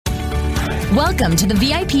Welcome to the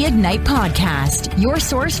VIP Ignite podcast, your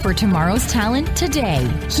source for tomorrow's talent today.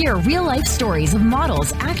 Hear real-life stories of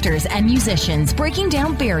models, actors, and musicians breaking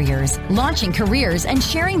down barriers, launching careers, and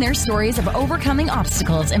sharing their stories of overcoming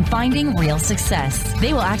obstacles and finding real success.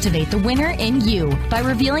 They will activate the winner in you by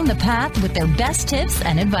revealing the path with their best tips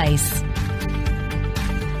and advice.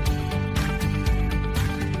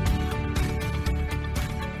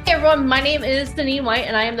 Hey everyone, my name is Deneen White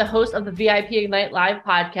and I am the host of the VIP Ignite Live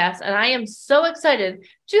podcast, and I am so excited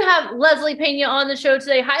to have Leslie Pena on the show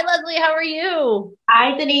today. Hi Leslie, how are you?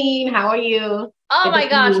 Hi Deneen, how are you? Oh Good my to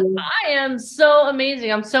gosh, see you. I am so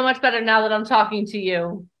amazing. I'm so much better now that I'm talking to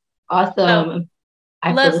you. Awesome. I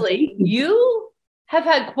feel the Leslie, same. you have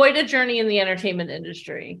had quite a journey in the entertainment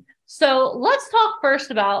industry. So let's talk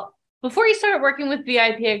first about, before you started working with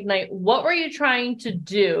VIP Ignite, what were you trying to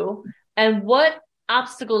do and what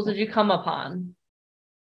obstacles did you come upon?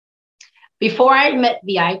 Before I met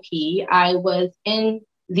VIP, I was in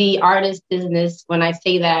the artist business. When I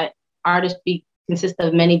say that, artistry consists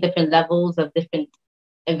of many different levels of different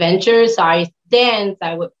adventures. So I dance,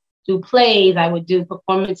 I would do plays, I would do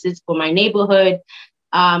performances for my neighborhood.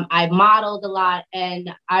 I modeled a lot, and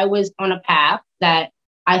I was on a path that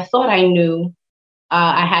I thought I knew.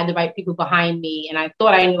 I had the right people behind me, and I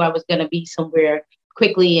thought I knew I was going to be somewhere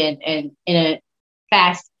quickly and in a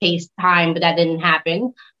fast-paced time, but that didn't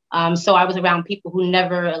happen. So I was around people who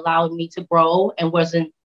never allowed me to grow and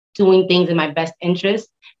wasn't doing things in my best interest.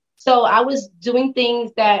 So I was doing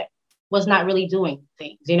things that was not really doing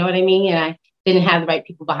things, you know what I mean? And I didn't have the right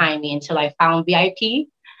people behind me until I found VIP,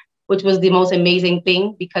 which was the most amazing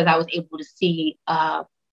thing because I was able to see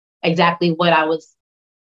exactly what I was,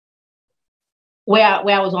 where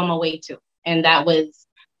I was on my way to. And that was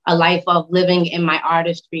a life of living in my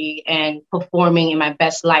artistry and performing in my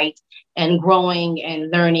best light and growing and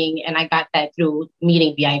learning. And I got that through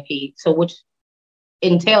meeting VIP. So which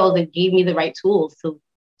entails it gave me the right tools to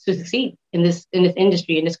succeed in this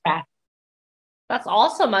industry, in this craft. That's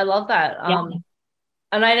awesome. I love that. Yeah.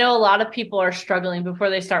 And I know a lot of people are struggling before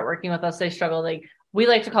they start working with us. They struggle. Like, we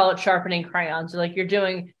like to call it sharpening crayons. Like you're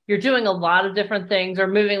doing a lot of different things, or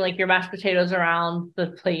moving like your mashed potatoes around the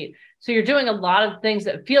plate. So you're doing a lot of things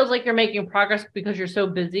that feels like you're making progress because you're so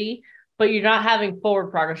busy, but you're not having forward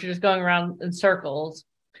progress. You're just going around in circles.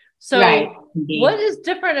 So Right. What is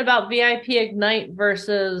different about VIP Ignite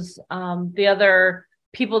versus the other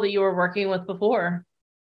people that you were working with before?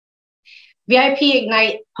 VIP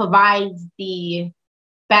Ignite provides the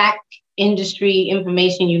back industry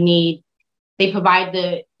information you need. They provide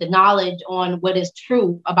the knowledge on what is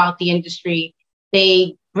true about the industry.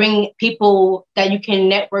 They bring people that you can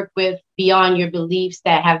network with beyond your beliefs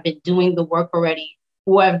that have been doing the work already,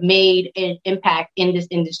 who have made an impact in this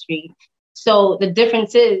industry. So the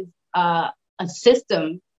difference is a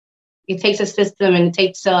system. It takes a system, and it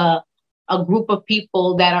takes a group of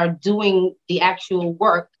people that are doing the actual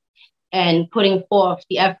work and putting forth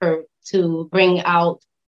the effort to bring out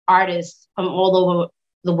artists from all over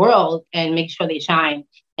the world and make sure they shine.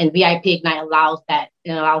 And VIP Ignite allows that,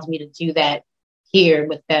 and allows me to do that here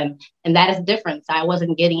with them. And that is the difference. I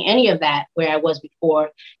wasn't getting any of that where I was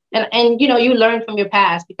before. And you know, you learn from your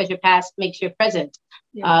past because your past makes your present.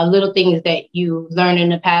 Yeah. Little things that you learn in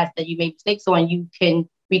the past that you made mistakes on, you can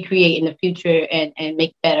recreate in the future and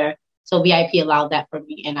make better. So VIP allowed that for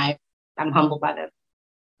me, and I'm humbled by them.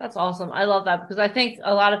 That's awesome. I love that because I think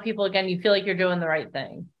a lot of people, again, you feel like you're doing the right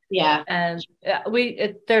thing. Yeah. And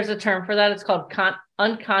there's a term for that. It's called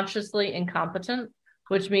unconsciously incompetent,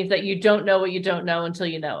 which means that you don't know what you don't know until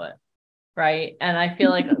you know it. Right. And I feel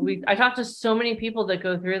like I talk to so many people that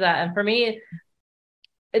go through that. And for me,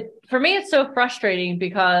 it's so frustrating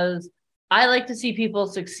because I like to see people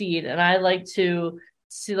succeed, and I like to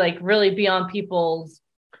see, like, really be on people's,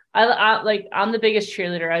 I'm the biggest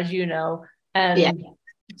cheerleader, as you know. And yeah.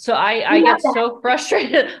 So I get so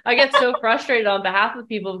frustrated. I get so frustrated on behalf of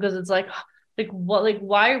people because it's like what, like,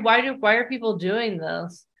 why are people doing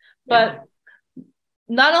this? But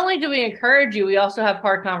not only do we encourage you, we also have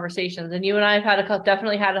hard conversations, and you and I have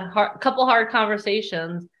definitely had a couple hard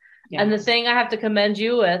conversations. Yes. And the thing I have to commend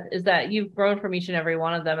you with is that you've grown from each and every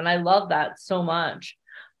one of them. And I love that so much.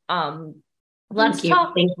 Let's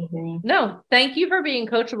talk. Thank you. No, thank you for being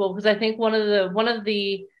coachable, because I think one of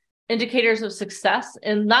the indicators of success,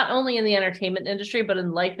 and not only in the entertainment industry, but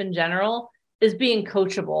in life in general, is being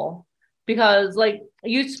coachable. Because, like,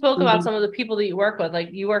 you spoke about some of the people that you work with,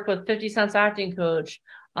 like you work with 50 Cent's acting coach.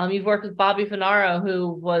 You've worked with Bobby Finaro, who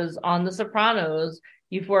was on The Sopranos.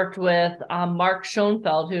 You've worked with Mark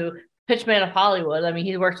Schoenfeld, who Pitchman of Hollywood. I mean,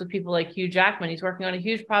 he works with people like Hugh Jackman. He's working on a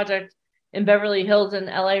huge project in Beverly Hills in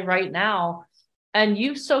LA right now. and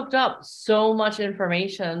you've soaked up so much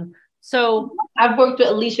information. So I've worked with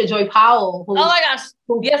Alicia Joy Powell, oh my gosh,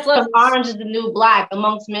 yes, from Orange is the New Black,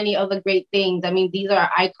 amongst many other great things. I mean, these are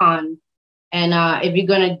icons, and if you're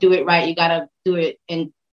gonna do it right, you gotta do it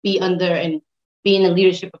and be in the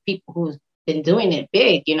leadership of people who's been doing it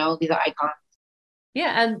big. You know, these are icons.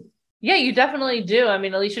 Yeah, and yeah, you definitely do. I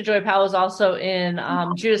mean, Alicia Joy Powell was also in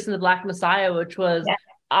Judas and the Black Messiah, which was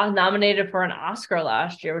nominated for an Oscar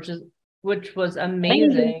last year, which was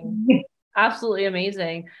amazing. Absolutely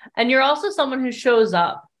amazing. And you're also someone who shows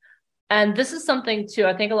up. And this is something too.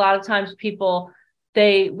 I think a lot of times people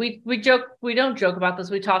we don't joke about this.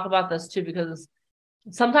 We talk about this too, because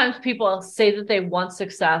sometimes people say that they want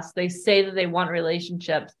success. They say that they want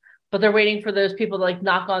relationships, but they're waiting for those people to like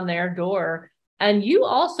knock on their door. And you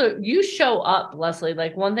show up, Leslie.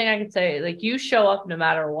 Like one thing I can say, like you show up no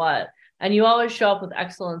matter what, and you always show up with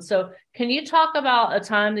excellence. So can you talk about a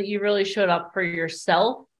time that you really showed up for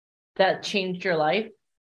yourself that changed your life?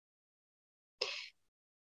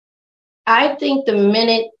 I think the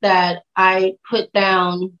minute that I put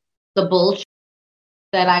down the bullshit,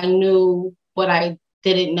 that I knew what I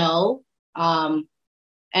didn't know, and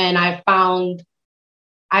I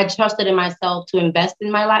trusted in myself to invest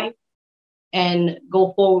in my life and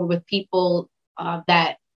go forward with people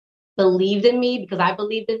that believed in me because I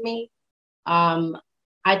believed in me.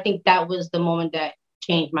 I think that was the moment that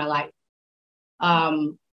changed my life.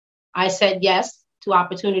 I said yes to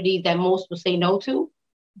opportunities that most would say no to.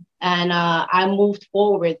 And I moved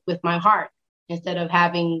forward with my heart instead of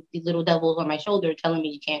having these little devils on my shoulder telling me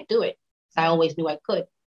you can't do it. I always knew I could.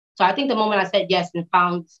 So I think the moment I said yes and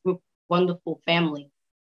found this wonderful family.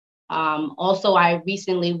 Also, I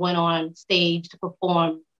recently went on stage to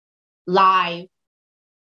perform live.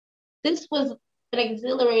 This was an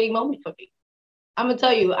exhilarating moment for me. I'm gonna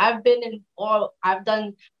tell you, I've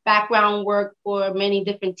done background work for many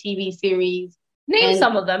different TV series. Name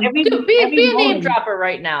some of them. Be a name dropper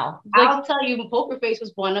right now. I'll tell you, Poker Face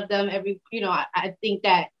was one of them. I think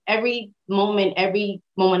that every moment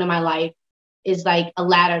of my life is like a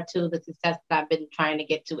ladder to the success that I've been trying to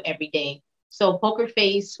get to every day. So Poker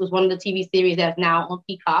Face was one of the TV series that's now on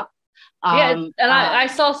Peacock. I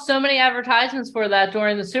saw so many advertisements for that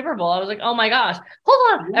during the Super Bowl. I was like, oh my gosh,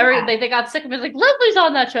 hold on. Yeah. They got sick of it. Like, Leslie's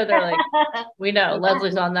on that show. They're like, we know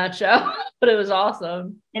Leslie's on that show, but it was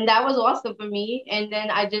awesome. And that was awesome for me. And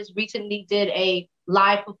then I just recently did a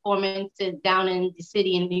live performance down in the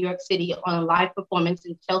city in New York City on a live performance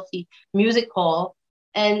in Chelsea Music Hall.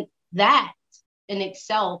 And that in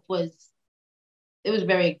itself was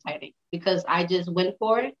very exciting because I just went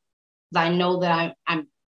for it. I know that I'm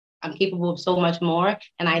capable of so much more.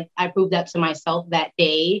 And I proved that to myself that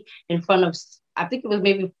day in front of, I think it was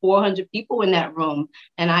maybe 400 people in that room.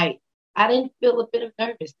 And I didn't feel a bit of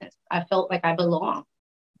nervousness. I felt like I belonged.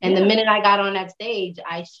 And the minute I got on that stage,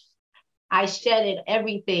 I shedded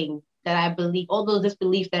everything that I believe, all those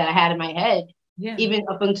disbeliefs that I had in my head, even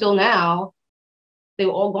up until now, they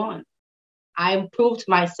were all gone. I proved to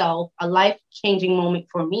myself a life-changing moment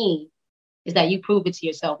for me is that you prove it to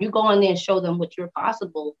yourself. You go in there and show them what's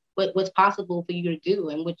possible for you to do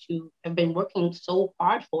and what you have been working so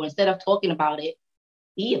hard for. Instead of talking about it,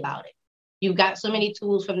 be about it. You've got so many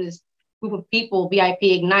tools from this group of people, VIP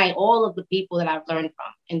Ignite, all of the people that I've learned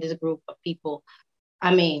from in this group of people.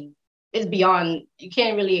 I mean, it's beyond, you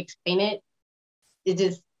can't really explain it. It's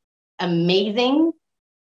just amazing.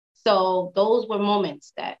 So those were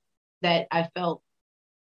moments that I felt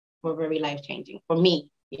were very life-changing for me,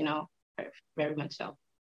 very much so.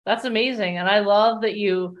 That's amazing. And I love that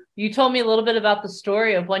you told me a little bit about the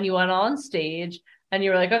story of when you went on stage and you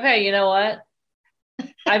were like, okay, you know what?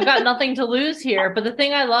 I've got nothing to lose here. But the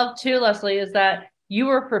thing I love too, Leslie, is that you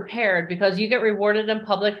were prepared because you get rewarded in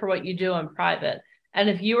public for what you do in private. And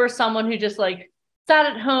if you were someone who just like sat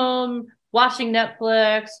at home watching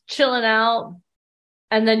Netflix, chilling out,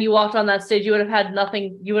 and then you walked on that stage, you would have had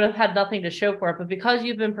nothing to show for it. But because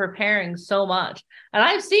you've been preparing so much, and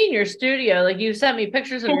I've seen your studio, like you sent me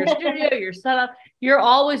pictures of your studio, your setup, you're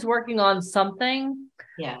always working on something.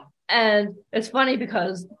 Yeah. And it's funny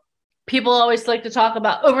because people always like to talk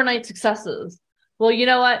about overnight successes. Well, you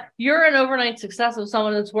know what? You're an overnight success of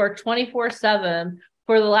someone that's worked 24/7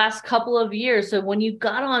 for the last couple of years. So when you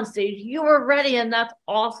got on stage, you were ready, and that's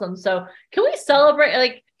awesome. So can we celebrate?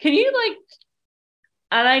 Like, can you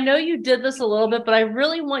and I know you did this a little bit, but I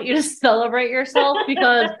really want you to celebrate yourself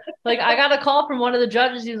because I got a call from one of the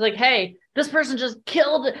judges. He was like, hey, this person just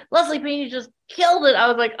killed it. Leslie Payne just killed it. I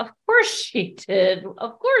was like, of course she did.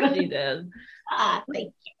 Of course she did. Thank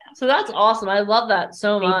you. So that's awesome. I love that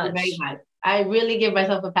so Thank much. you very much. I really give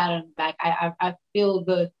myself a pat on the back. I feel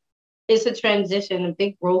good. it's a transition, a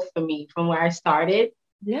big growth for me from where I started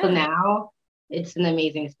to now. It's an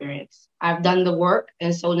amazing experience. I've done the work,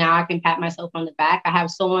 and so now I can pat myself on the back. I have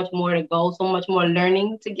so much more to go, so much more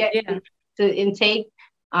learning to get to intake,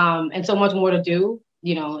 and so much more to do.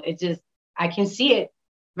 You know, it just, I can see it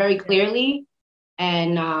very clearly,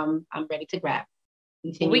 and I'm ready to grab.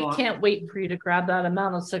 We can't wait for you to grab that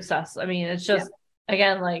amount of success. I mean, it's just,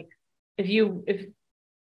 again, like if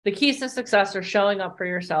the keys to success are showing up for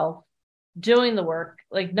yourself, doing the work,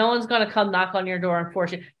 like no one's going to come knock on your door and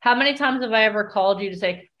force you. How many times have I ever called you to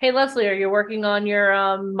say, hey, Leslie, are you working on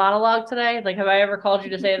your monologue today? Like, have I ever called you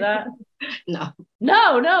to say that?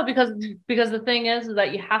 No, because the thing is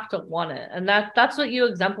that you have to want it. And that's what you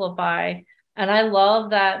exemplify. And I love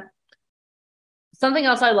that. Something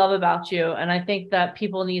else I love about you, and I think that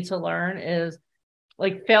people need to learn, is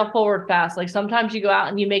like fail forward fast. Like sometimes you go out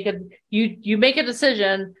and you make a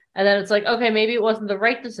decision, and then it's like, okay, maybe it wasn't the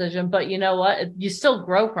right decision, but you know what? You still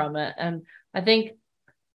grow from it. And I think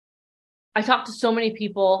I talk to so many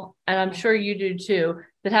people, and I'm sure you do too,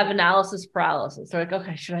 that have analysis paralysis. They're like,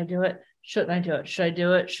 okay, should I do it? Shouldn't I do it? Should I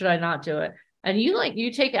do it? Should I not do it? And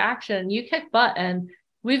you take action, you kick butt, and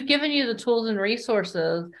we've given you the tools and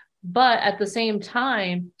resources. But at the same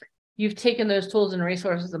time, you've taken those tools and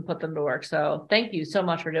resources and put them to work. So thank you so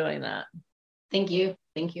much for doing that. Thank you.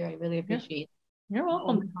 I really appreciate it. You're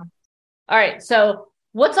welcome. All right. So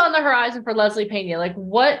what's on the horizon for Leslie Pena? Like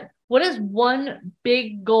what is one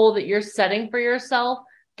big goal that you're setting for yourself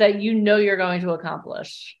that you know you're going to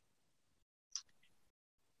accomplish?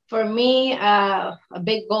 For me, a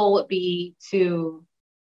big goal would be to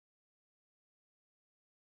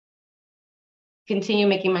continue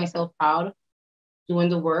making myself proud, doing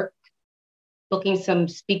the work, booking some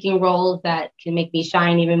speaking roles that can make me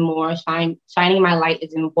shine even more. Shining my light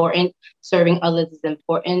is important. Serving others is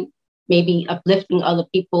important. Maybe uplifting other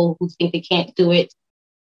people who think they can't do it,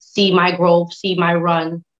 see my growth, see my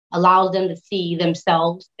run, allows them to see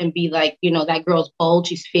themselves and be like, you know, that girl's bold,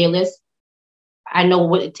 she's fearless. I know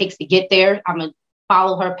what it takes to get there. I'm going to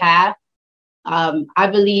follow her path. I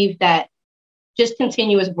believe that just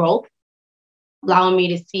continuous growth, allowing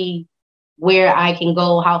me to see where I can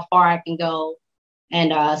go, how far I can go.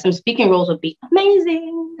 And some speaking roles would be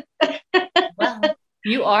amazing. Well,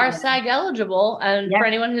 you are SAG eligible. And for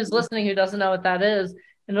anyone who's listening who doesn't know what that is,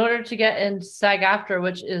 in order to get in SAG-AFTRA,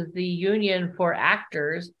 which is the union for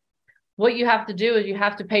actors, what you have to do is you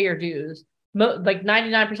have to pay your dues. Like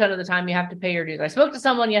 99% of the time you have to pay your dues. I spoke to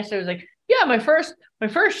someone yesterday who was like, yeah, my first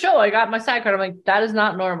show, I got my SAG card. I'm like, that is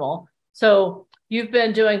not normal. So you've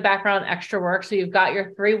been doing background extra work. So you've got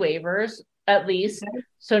your 3 waivers at least.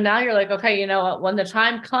 So now you're like, okay, you know what? When the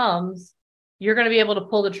time comes, you're going to be able to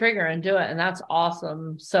pull the trigger and do it. And that's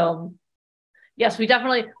awesome. So yes,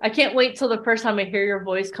 I can't wait till the first time I hear your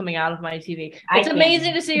voice coming out of my TV. It's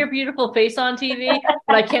amazing to see your beautiful face on TV,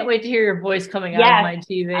 but I can't wait to hear your voice coming out of my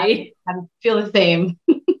TV. I feel the same.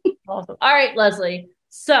 Awesome. All right, Leslie.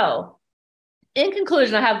 So in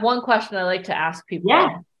conclusion, I have one question I like to ask people.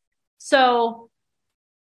 Yeah. So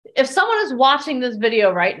if someone is watching this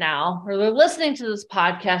video right now, or they're listening to this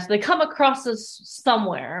podcast, they come across this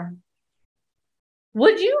somewhere,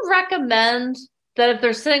 would you recommend that if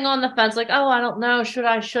they're sitting on the fence, like, oh, I don't know, should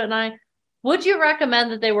I, shouldn't I? Would you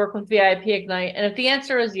recommend that they work with VIP Ignite? And if the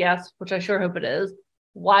answer is yes, which I sure hope it is,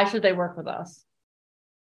 why should they work with us?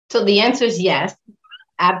 So the answer is yes,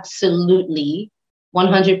 absolutely,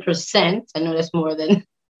 100%. I know that's more than,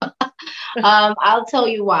 I'll tell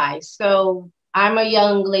you why. So I'm a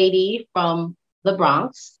young lady from the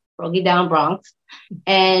Bronx, Froggy Down Bronx.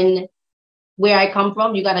 And where I come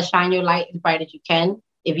from, you got to shine your light as bright as you can.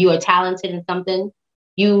 If you are talented in something,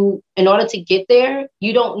 in order to get there,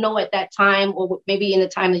 you don't know at that time, or maybe in the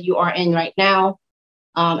time that you are in right now,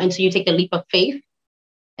 until you take the leap of faith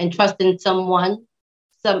and trust in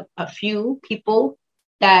a few people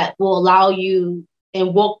that will allow you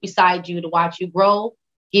and walk beside you to watch you grow,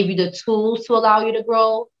 give you the tools to allow you to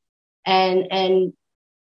grow, and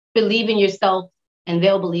believe in yourself, and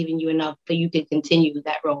they'll believe in you enough for you to continue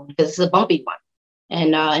that road, because it's a bumpy one.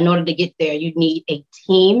 And in order to get there, you need a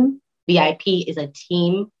team. VIP is a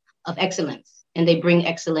team of excellence, and they bring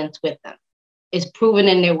excellence with them. It's proven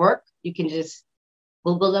in their work. You can just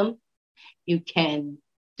Google them. You can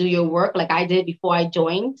do your work like I did before I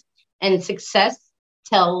joined, and success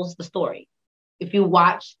tells the story. If you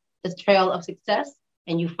watch the trail of success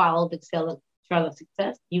and you follow the trail of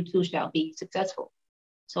success, you too shall be successful.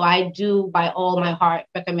 So I do, by all my heart,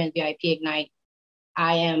 recommend VIP Ignite.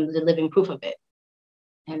 I am the living proof of it.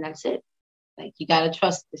 And that's it. Like, you got to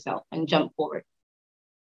trust yourself and jump forward.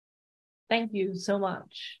 Thank you so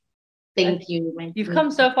much. Thank you. You've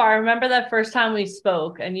come so far. I remember that first time we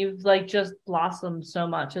spoke, and you've like just blossomed so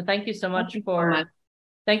much. So thank you so much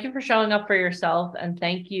thank you for showing up for yourself, and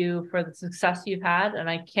thank you for the success you've had. And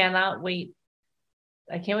I can't wait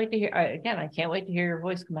to hear again. I can't wait to hear your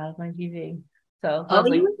voice come out of my TV. So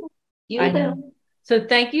you will. So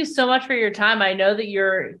thank you so much for your time. I know that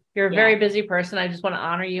you're a very busy person. I just want to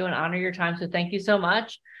honor you and honor your time. So thank you so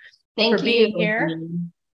much for being here.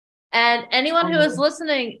 And anyone who is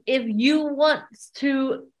listening, if you want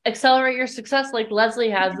to accelerate your success like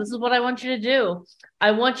Leslie has, this is what I want you to do.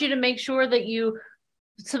 I want you to make sure that you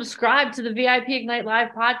subscribe to the VIP Ignite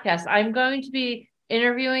Live podcast. I'm going to be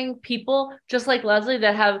interviewing people just like Leslie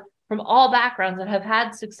that have from all backgrounds that have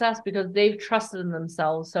had success because they've trusted in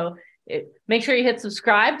themselves. So make sure you hit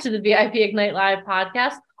subscribe to the VIP Ignite Live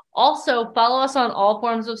podcast. Also, follow us on all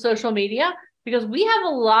forms of social media because we have a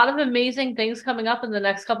lot of amazing things coming up in the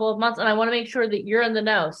next couple of months, and I want to make sure that you're in the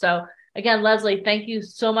know. So again, Leslie, thank you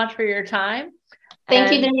so much for your time.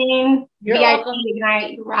 Thank you, Deneen. You're VIP welcome.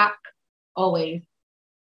 Ignite, you rock always.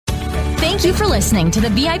 Thank you for listening to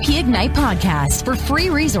the VIP Ignite podcast. For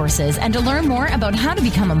free resources and to learn more about how to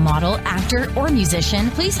become a model, actor, or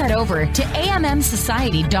musician, please head over to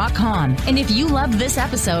AMMsociety.com. And if you loved this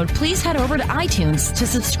episode, please head over to iTunes to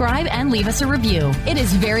subscribe and leave us a review. It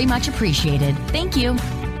is very much appreciated. Thank you.